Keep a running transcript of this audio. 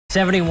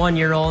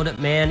71-year-old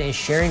man is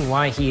sharing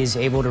why he is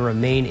able to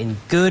remain in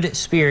good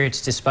spirits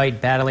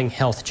despite battling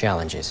health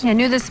challenges. Yeah,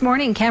 new this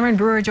morning, Cameron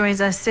Brewer joins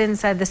us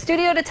inside the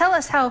studio to tell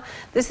us how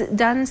this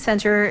Dunn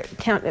Center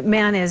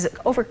man is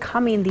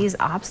overcoming these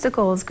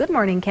obstacles. Good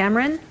morning,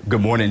 Cameron.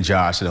 Good morning,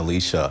 Josh and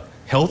Alicia.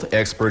 Health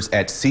experts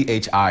at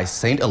CHI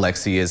St.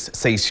 Alexius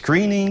say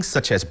screenings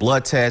such as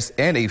blood tests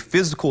and a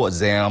physical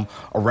exam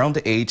around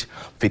the age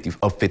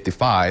of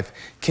 55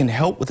 can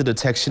help with the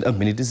detection of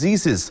many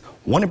diseases.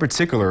 One in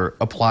particular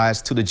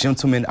applies to the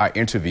gentleman I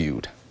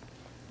interviewed.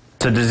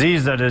 It's a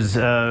disease that is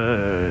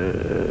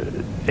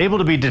able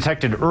to be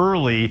detected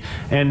early,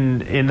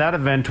 and in that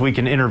event we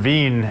can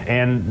intervene,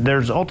 and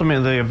there's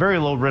ultimately a very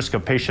low risk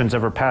of patients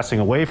ever passing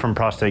away from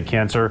prostate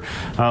cancer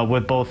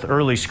with both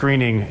early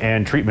screening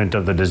and treatment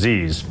of the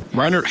disease.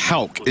 Reinhard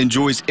Hauk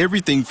enjoys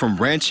everything from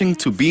ranching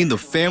to being the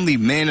family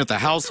man of the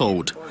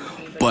household.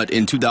 But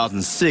in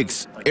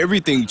 2006,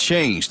 everything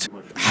changed.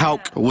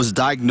 Hauk was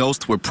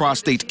diagnosed with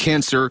prostate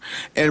cancer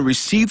and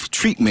received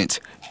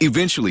treatment,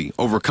 eventually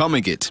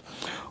overcoming it.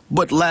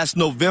 But last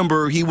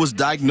November, he was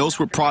diagnosed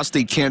with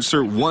prostate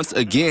cancer once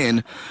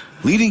again,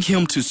 leading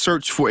him to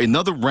search for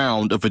another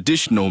round of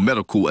additional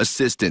medical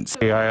assistance.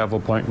 I have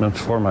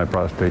appointments for my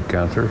prostate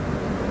cancer,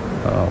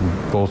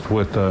 both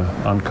with an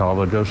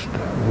oncologist,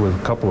 with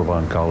a couple of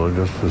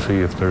oncologists, to see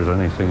if there's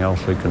anything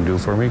else they can do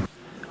for me.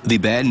 The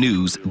bad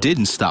news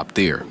didn't stop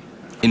there.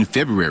 In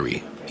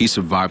February, he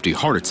survived a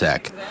heart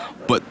attack,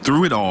 but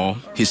through it all,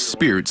 his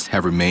spirits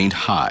have remained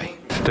high.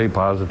 Stay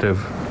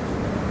positive.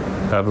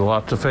 Have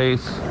lots of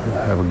faith,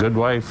 have a good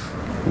wife,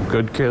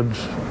 good kids,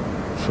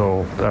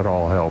 so that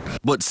all helps.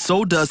 But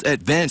so does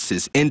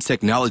advances in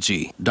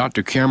technology.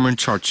 Dr. Cameron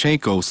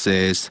Charchenko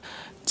says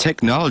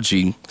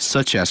technology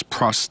such as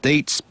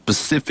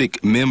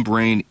prostate-specific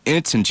membrane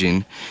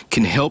antigen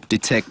can help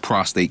detect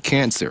prostate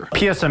cancer.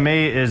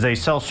 PSMA is a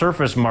cell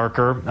surface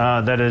marker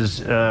that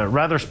is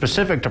rather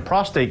specific to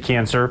prostate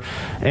cancer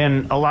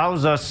and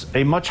allows us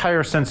a much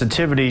higher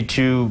sensitivity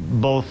to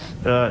both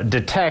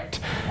detect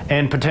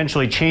and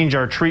potentially change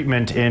our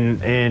treatment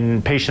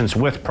in patients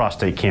with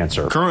prostate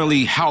cancer.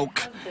 Currently,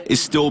 Hauk is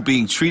still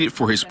being treated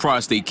for his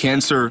prostate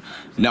cancer.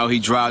 Now he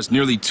drives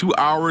nearly 2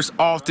 hours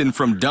often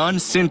from Dunn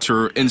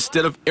Center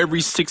instead of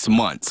every 6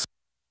 months.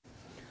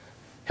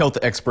 Health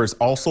experts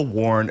also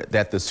warn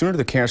that the sooner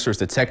the cancer is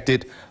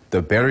detected,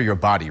 the better your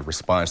body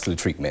responds to the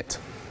treatment.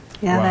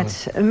 Yeah, Wow.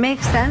 that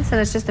makes sense,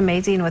 and it's just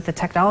amazing with the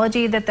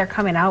technology that they're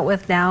coming out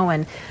with now,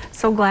 and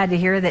so glad to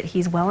hear that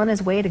he's well on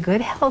his way to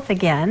good health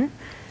again.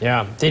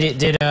 Yeah.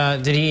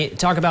 Did he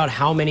talk about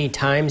how many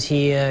times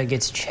he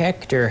gets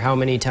checked, or how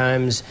many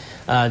times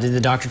did the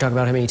doctor talk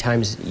about how many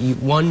times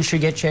one should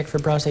get checked for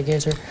prostate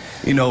cancer?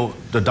 You know,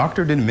 the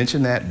doctor didn't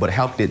mention that, but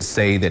Hauk did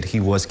say that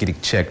he was getting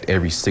checked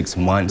every 6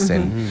 months,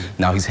 and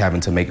now he's having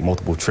to make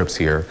multiple trips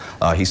here.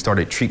 He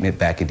started treatment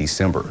back in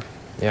December.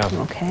 Yeah.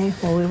 Okay.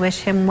 Well, we wish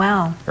him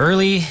well.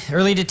 Early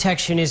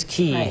detection is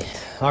key. Right.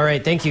 All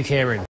right. Thank you, Cameron.